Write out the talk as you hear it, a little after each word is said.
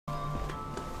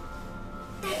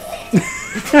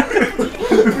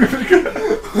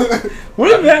What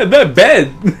is that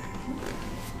bed?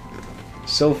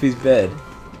 Sophie's bed.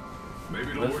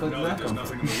 Maybe it'll work now that there's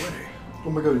nothing in the way. Oh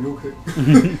my god, are you okay?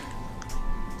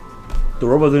 The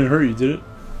robot didn't hurt you, did it?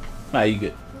 Nah, you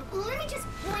good. Let me just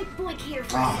boink here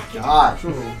for a Oh second. god.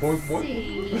 Sure, boink, boink.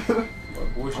 See.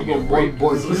 Boy, she I'm get going raped.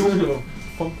 boink, boink. You know,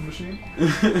 pump the machine.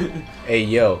 Hey,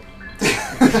 yo.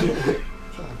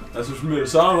 That's what she made it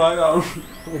sound like.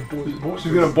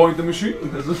 She's gonna boink the machine.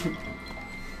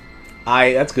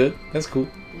 Aight, that's good. That's cool.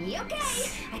 Okay,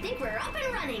 I think we're up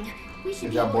and running. We should Good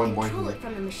be job, able to boing, control boing. it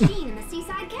from the machine in the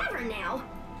seaside cavern now.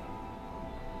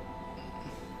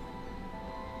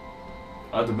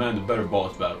 I demand a better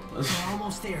boss battle. We're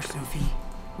almost there, Sophie.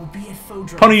 We'll be at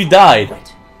Fodrum. Punny, you died.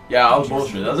 Yeah, I was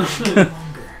bullshit. That's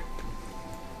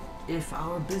If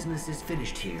our business is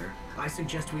finished here, I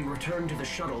suggest we return to the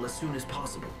shuttle as soon as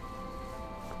possible.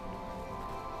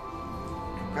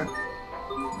 Okay.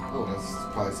 Oh, that's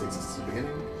probably 6 since the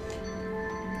beginning.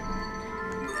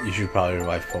 You should probably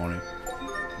revive Pony.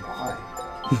 Why?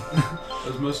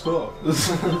 That's messed up.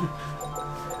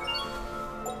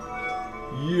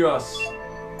 Yes.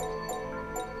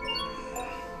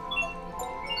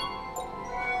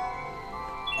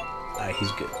 Alright,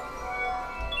 he's good.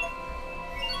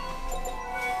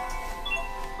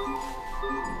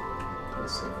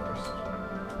 Let's save first.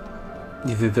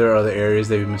 You think there are other areas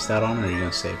that we missed out on, or are you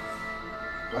gonna save?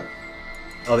 What?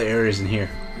 Other areas in here.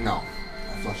 No.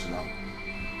 I flushed it out. I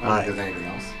don't Alright. think there's anything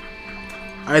else.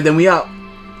 Alright, then we out.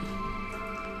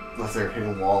 Unless they're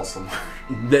hitting walls somewhere.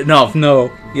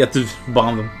 No. You have to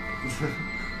bomb them.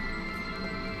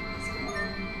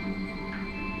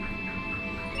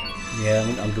 Yeah,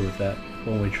 I'm good with that.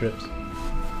 One-way trips.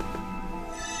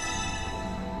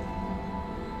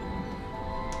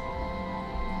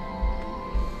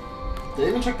 Did they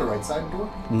even check the right side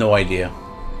door? No idea.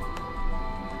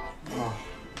 Oh.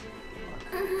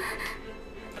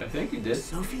 I think you did.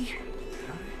 Sophie?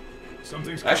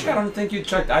 Something's Actually, I coming. don't think you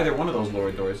checked either one of those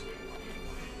lower doors.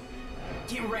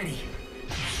 Get ready.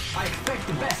 I expect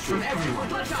the best from everyone.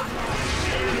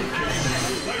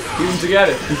 Keep them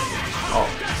together. Oh.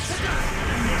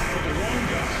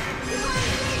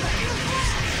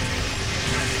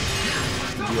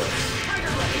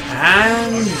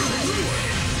 And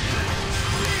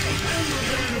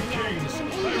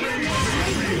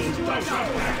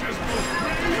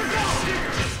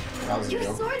That was a Your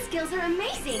joke. sword skills are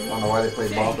amazing. I don't know why they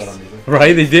played Bob that on music.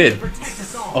 Right, they did. Protect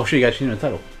us all. Oh shit, you got changed the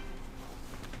title.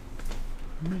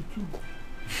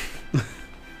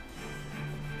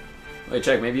 wait,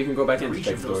 check. Maybe you can go back The in to reach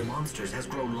check of the those doors. monsters has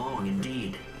grown long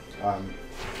indeed. I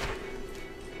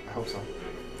hope so.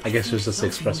 I guess it was just Sophie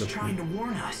expressive. was trying to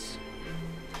warn us.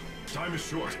 Time is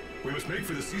short. We must make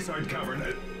for the seaside cavern.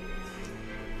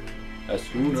 As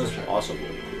soon as possible.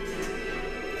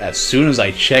 As soon as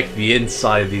I check the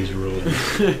inside of these rooms.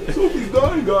 Sophie's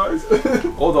dying, guys.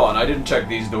 Hold on, I didn't check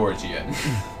these doors yet.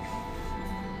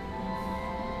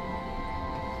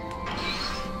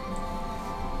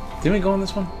 Didn't we go on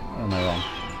this one? Or am I wrong?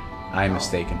 I'm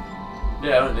mistaken.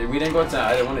 Yeah, we didn't go to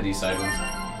either one of these side ones.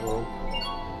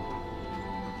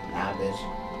 Nah, bitch.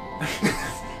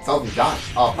 Sophie's gone.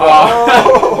 Oh.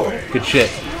 Oh. Good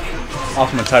shit.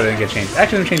 Also, my title didn't get changed.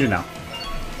 Actually, let me change it now.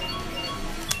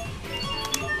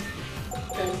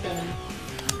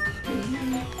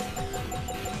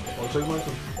 I'll check my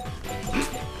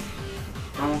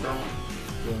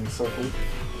Doing circle.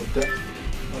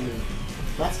 I mean,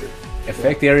 master.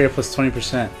 Affect the area plus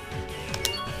 20%.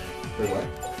 Wait,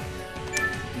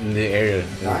 what? In the area,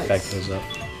 the Nice. effect goes up.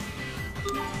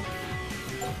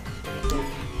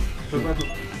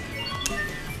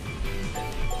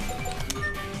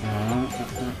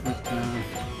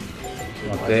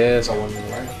 Want this? That one on the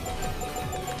right.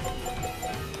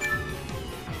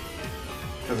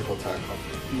 Physical attack.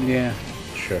 Yeah,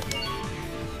 sure.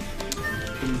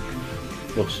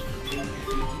 Whoops.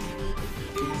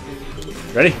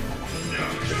 Ready?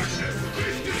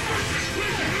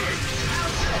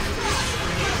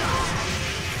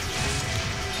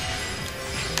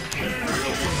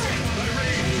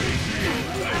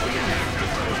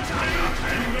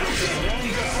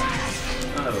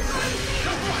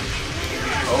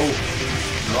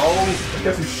 Oh.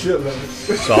 Get some shit, man.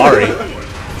 Sorry.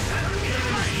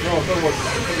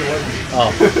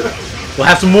 Oh. We'll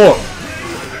have some more.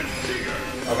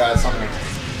 Oh god, something.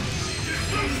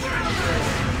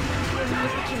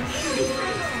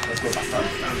 Let's go back up.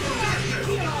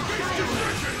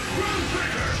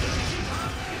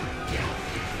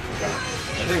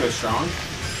 I think it's strong.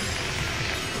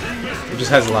 It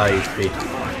just has a lot of HP.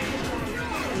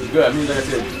 It's good. I mean, like I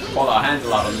said, hold our hands a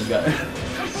lot on this guy.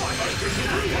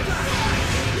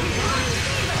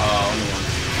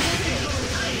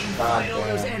 God All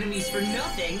those damn. enemies for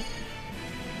nothing.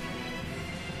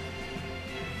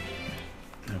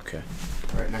 Okay.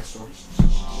 Right next door.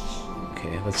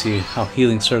 Okay, let's see how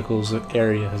Healing Circle's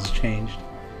area has changed.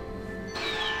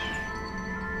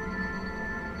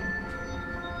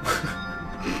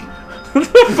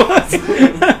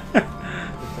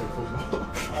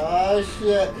 Oh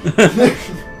shit.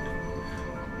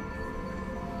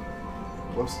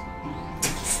 Whoops.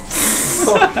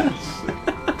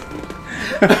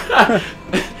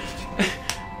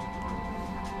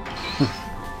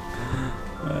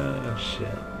 Oh shit.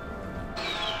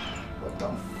 What the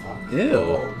fuck? Ew.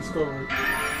 Oh, discovery.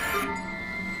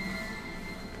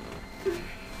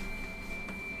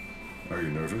 Are you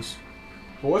nervous?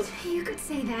 What? You could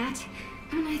say that.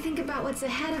 When I think about what's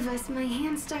ahead of us, my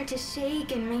hands start to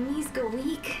shake and my knees go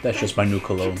weak. That's just my new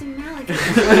cologne. Captain Malik.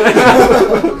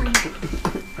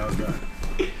 How's that?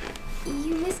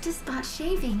 You missed a spot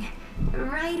shaving.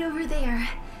 Right over there.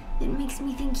 It makes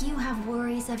me think you have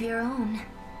worries of your own.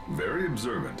 Very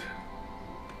observant.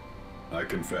 I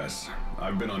confess,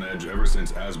 I've been on edge ever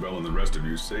since Asbel and the rest of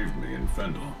you saved me in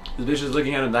Fendel. The bitch is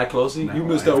looking at him that closely. Now You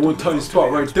missed I have that to one live tiny up to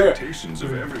spot the right there. expectations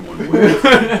of everyone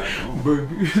back home.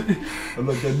 Baby. I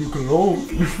like that new cologne.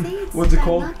 They say it's What's it bad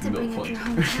called? luck to bring up your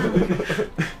hometown.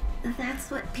 That's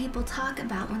what people talk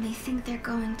about when they think they're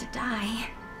going to die.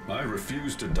 I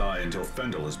refuse to die until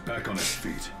Fendel is back on its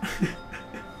feet.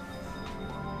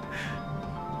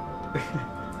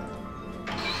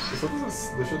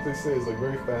 The shit they say is like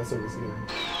very fan service here.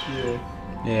 Yeah.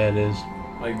 Yeah, it is.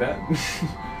 Like that?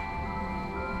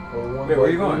 Wait, where are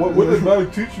you going? What did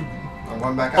Malik teach you? I'm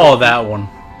going back out. Oh, that one.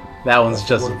 That one's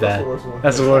just as That's bad. the worst one.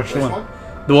 That's the worst This one. one?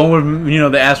 The one where, you know,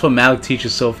 they ask what Malik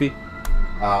teaches Sophie.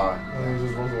 And he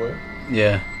just runs away.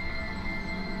 Yeah.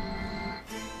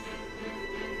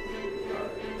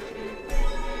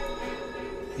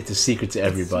 It's a secret to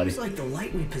everybody. It seems like the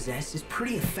light we possess is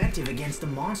pretty effective against the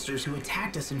monsters who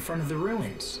attacked us in front of the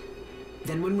ruins.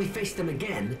 Then when we face them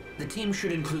again, the team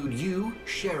should include you,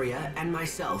 Sharia, and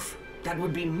myself. That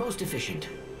would be most efficient.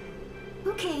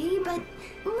 Okay, but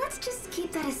let's just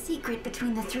keep that a secret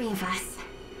between the three of us.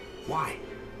 Why?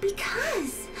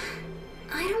 Because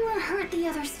I don't want to hurt the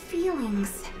others'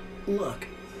 feelings. Look,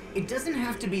 it doesn't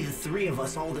have to be the three of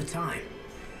us all the time.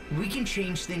 We can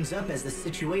change things up as the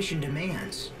situation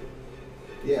demands.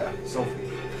 Yeah, Sophie.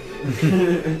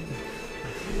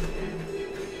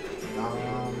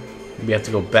 We have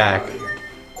to go back.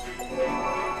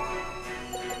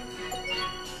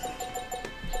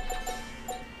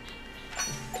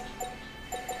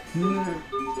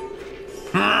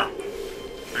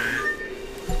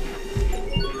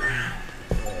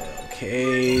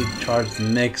 Okay, charge the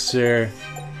mixer.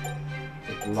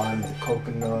 With lime, the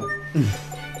coconut.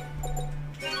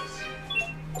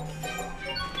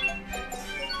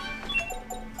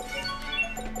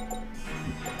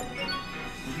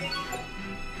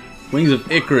 Wings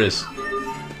of Icarus.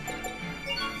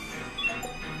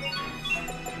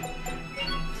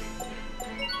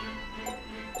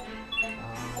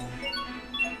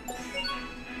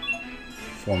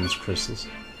 Formless crystals.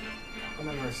 I've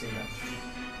never seen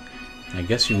that. I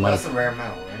guess you might That's a have. rare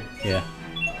metal, right? Yeah.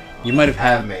 You might have I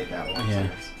have had made that one. Yeah.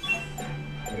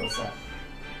 Wait, what's that?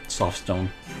 soft stone.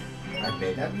 I've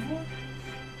made that before?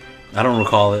 I don't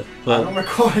recall it, I but don't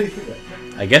recall it either.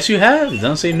 I guess you have. It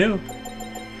doesn't say new.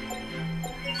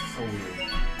 So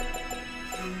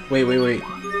weird. Wait.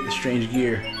 The strange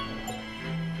gear.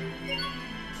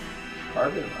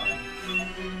 Carbon rod.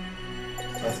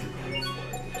 Let's keep going for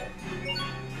it.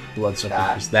 Bloodsucker.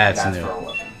 That, That's that's new. for a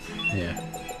weapon. Yeah.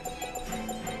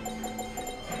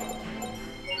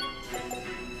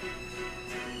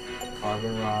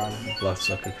 Carbon rod.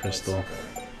 Bloodsucker crystal.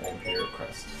 Bloodsucker, Imperial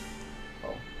crest.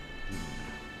 Oh.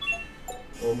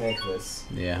 We'll make this.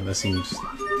 Yeah, that seems.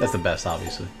 That's the best,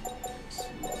 obviously.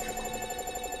 Let's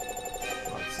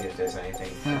see if there's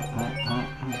anything.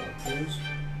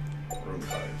 Room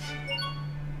cards.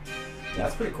 Yeah,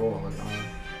 that's pretty cool.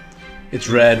 It's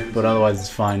red, but otherwise it's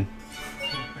fine.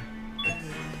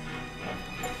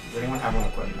 Does anyone have one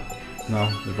equipped now?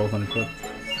 No, they're both unequipped.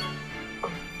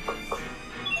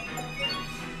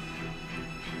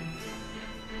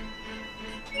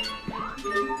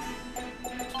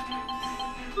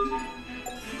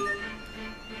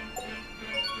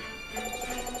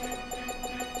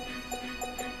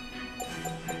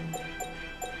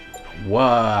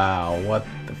 Wow, what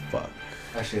the fuck?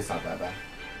 Actually, it's not that bad.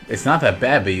 It's not that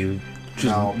bad, but you just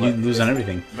No, you but lose on it's-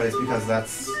 everything. But it's because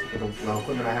that's the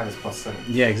equipment I have is +7.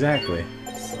 Yeah, exactly.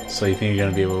 So So you think you're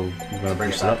gonna be able? You're gonna bring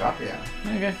it boost it back up? up,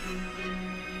 yeah. Okay.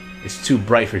 It's too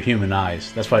bright for human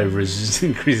eyes. That's why it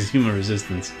increases human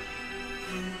resistance.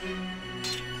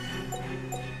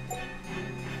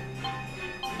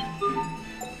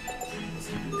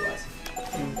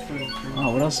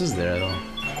 Oh, what else is there though?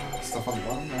 Stuff on the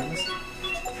bottom, man.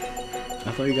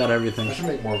 I thought you got everything. I should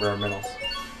make more rare metals.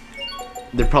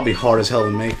 They're probably hard as hell to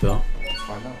make though. Let's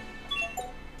find out.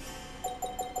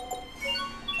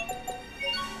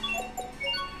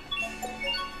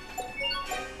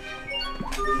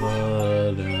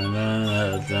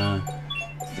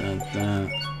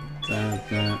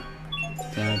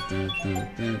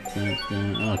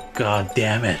 Oh god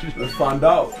damn it. Let's find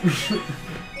out.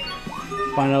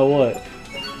 Find out what?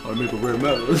 I'll make a rare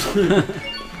metal.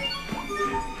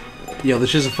 Yo,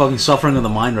 this is a fucking suffering of the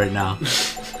mind right now.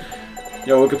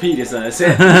 Yo, Wikipedia said that's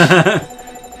it.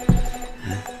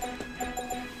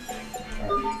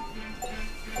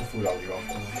 The food I'll leave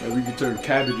off. And we can turn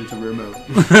cabbage into rare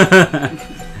metal.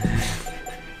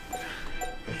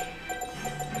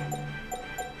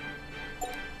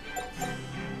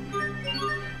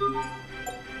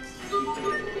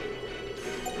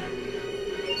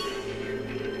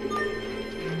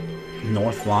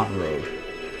 North Lot Road.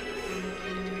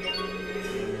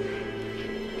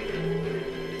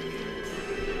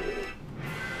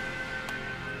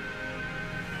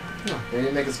 No, they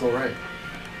didn't make us go right.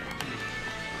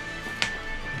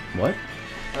 What?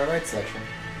 Our right section.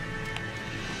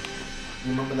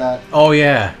 You remember that? Oh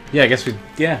yeah. Yeah, I guess we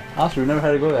Oscar, we never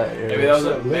had to go that area. Maybe that was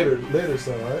a later,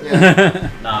 son, right? Yeah.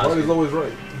 Nah. Right is always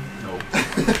right.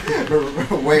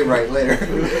 No. Way right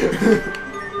later.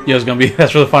 Yo, it's gonna be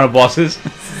that's where the final boss is. You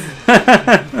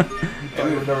thought you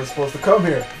were never supposed to come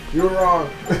here. You were wrong.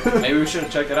 Maybe we should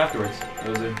have checked it afterwards.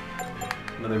 There was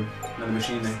another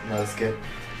machine there. Another skip.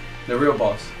 The real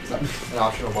boss. It's not an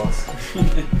optional boss.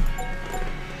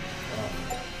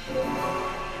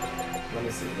 Let me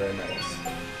see. Rare metals.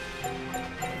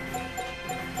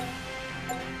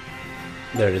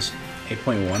 There it is.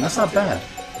 8.1. That's not bad.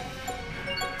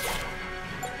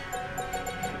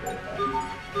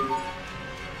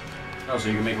 Oh, so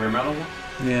you can make rare metal?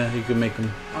 Yeah, you can make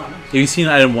them. Oh, nice. Have you seen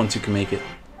item 1 you can make it?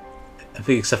 I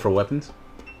think except for weapons.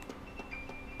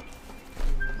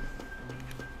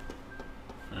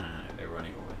 They're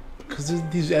running away. Because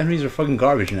these enemies are fucking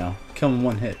garbage now. Kill them in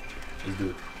one hit. Let's do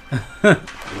it. I'm gonna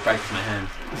practice my hand.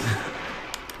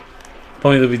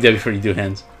 Probably they'll be dead before you do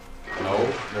hands.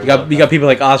 No. You got people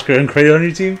like Oscar and Kratos on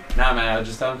your team? Nah, man. I'll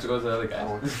just tell him to go to the other guy.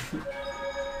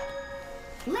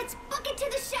 Let's book it to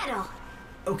the shuttle.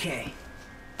 Okay.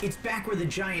 It's back where the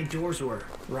giant doors were,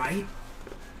 right?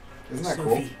 Isn't that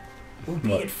cool? Sophie, we'll be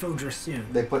What? at Fodra soon.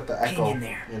 They put the echo Hang in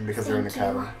there. in because they're in the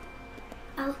Thank you. cavern.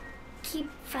 I'll keep You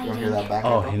fighting. don't hear that back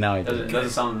Oh, echo? now he Doesn't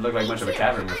does. look like much of a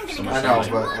cavern with so much I know,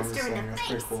 sunlight. but I'm Monster just in saying, the that's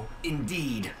pretty face. cool.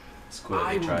 Indeed. It's cool that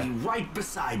I they will try. be right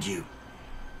beside you.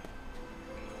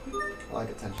 I like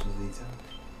attention to detail.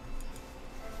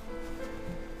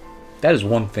 That is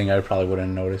one thing I probably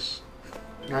wouldn't notice.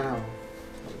 I know.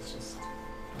 But it's just, I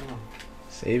don't know.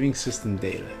 Saving system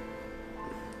data.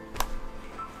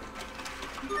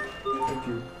 Thank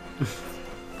you.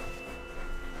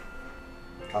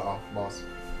 Uh-oh, boss.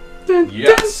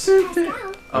 Yes!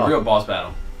 Pascal, A real boss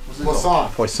battle. What's it What's called?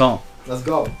 on? Poisson. Let's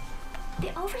go.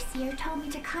 the overseer told me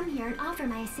to come here and offer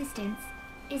my assistance.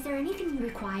 Is there anything you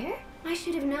require? I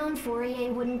should have known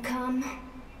Fourier wouldn't come.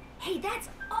 Hey, that's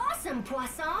awesome,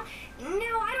 Poisson! Now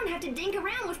I don't have to dink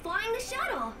around with flying the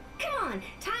shuttle. Come on,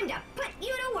 time to put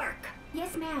you to work.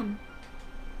 Yes, ma'am.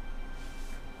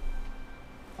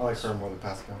 I like her more than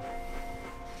Pascal.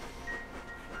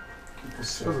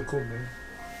 That's a cool name.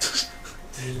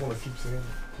 You just want to keep saying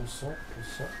Poisson,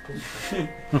 Poisson, Poisson.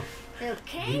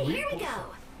 Okay, here we go.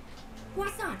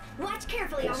 Poisson, watch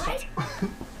carefully, alright?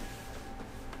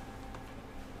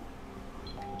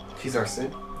 She's our Sid.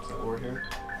 Is that what we're hearing?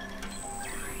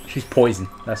 She's poison.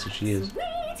 That's what she is.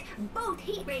 Sweet! Both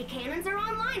heat ray cannons are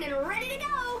online and ready to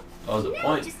go. That was the Now we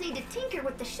point. just need to tinker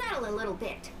with the shuttle a little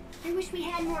bit. I wish we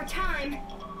had more time.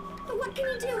 But what can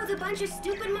you do with a bunch of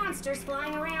stupid monsters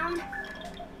flying around?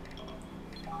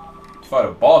 Fight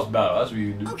a boss battle. That's what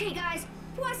you do. Okay, guys.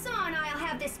 Poisson and I'll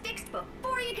have this fixed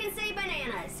before you can say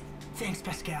bananas. Thanks,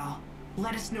 Pascal.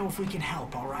 Let us know if we can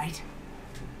help, alright?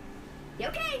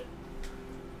 Okay.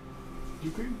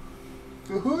 You can.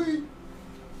 Woohoo!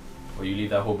 Will you leave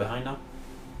that hole behind now?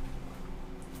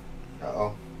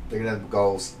 Uh-oh. They're gonna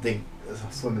go swim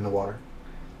in the water.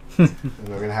 And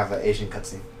we're gonna have an Asian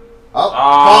cutscene. Oh!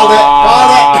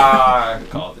 Ah,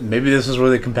 called it. Maybe this is where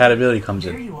the compatibility comes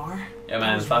There in. you are. Yeah, man,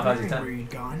 I it's was 5 out of wondering 10. where you'd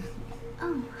gone.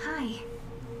 Oh, hi.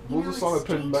 What was the song that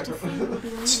played in the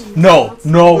background? No,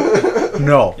 no,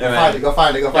 no. Yeah, Go find man. it. Go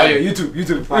find it. Go Yeah, find yeah, it.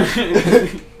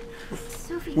 YouTube.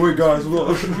 Sophie Wait, guys, comes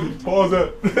look. from the Pause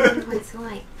wonder that. what it's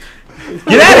like.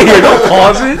 Get out of here! Don't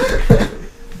pause it.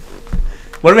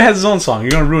 What if it has its own song?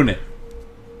 You're gonna ruin it.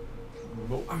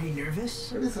 Are you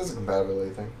nervous? Maybe this is a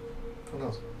compatibility thing. Who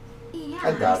knows? Yeah,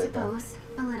 I doubt it, suppose.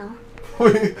 A little.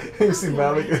 You see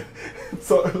Malik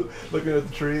so, looking at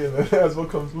the tree, and then Asbel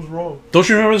comes. What's wrong? Don't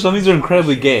you remember? Some of these are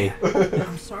incredibly gay.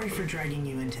 I'm sorry for dragging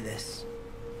you into this.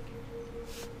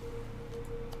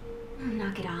 Oh,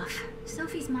 knock it off.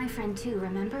 Sophie's my friend too,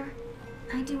 remember?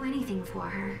 I'd do anything for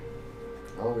her.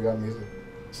 Oh, we got music.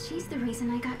 She's the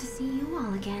reason I got to see you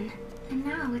all again. And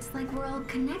now it's like we're all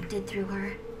connected through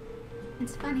her.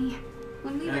 It's funny.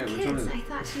 When we were Hey, which one kids, is it? I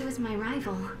thought she was my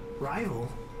rival. Rival?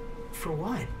 For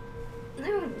what?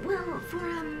 Well, for,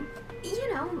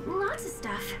 you know, lots of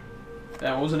stuff.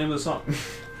 Yeah, what was the name of the song?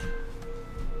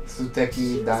 Suteki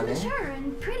She was Dane. mature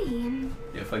and pretty and...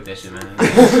 Yeah, fuck that shit, man.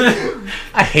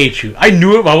 I hate you. I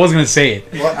knew it, but I wasn't gonna say it.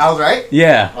 What? I was right?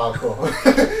 Yeah. Oh, cool.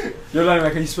 You're lying,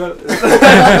 man. Can you spell it?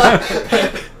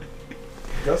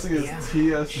 Guessing it's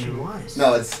Yeah, TSU. she was.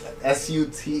 No, it's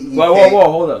S-U-T-E-K.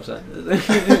 Whoa, hold up, son.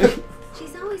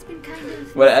 She's always been kind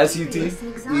of... What, S.U.T.? mysterious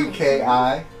and exotic.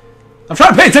 E-K-I. I'm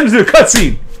trying to pay attention to the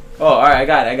cutscene. Oh, alright, I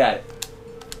got it.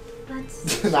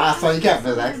 But... Nah, son, you can't she's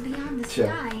feel that. somewhere beyond the Chill.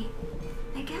 sky.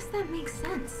 I guess that makes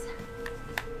sense.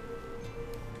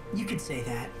 You could say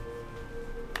that.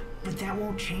 But that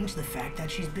won't change the fact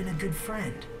that she's been a good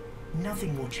friend.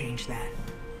 Nothing will change that.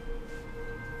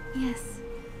 Yes,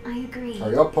 I agree.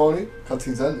 Hurry up, pony.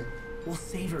 Cutscene's ending. We'll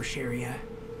save her, Sharia.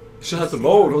 She'll have to Save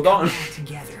bold, her hold and on. come back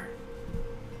together.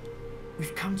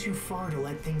 We've come too far to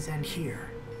let things end here.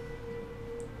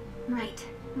 Right,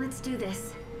 let's do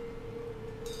this.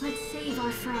 Let's save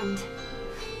our friend.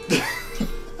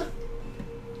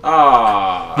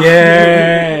 Ah.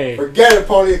 Yay! Forget it,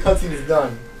 pony. The cutscene is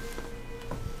done.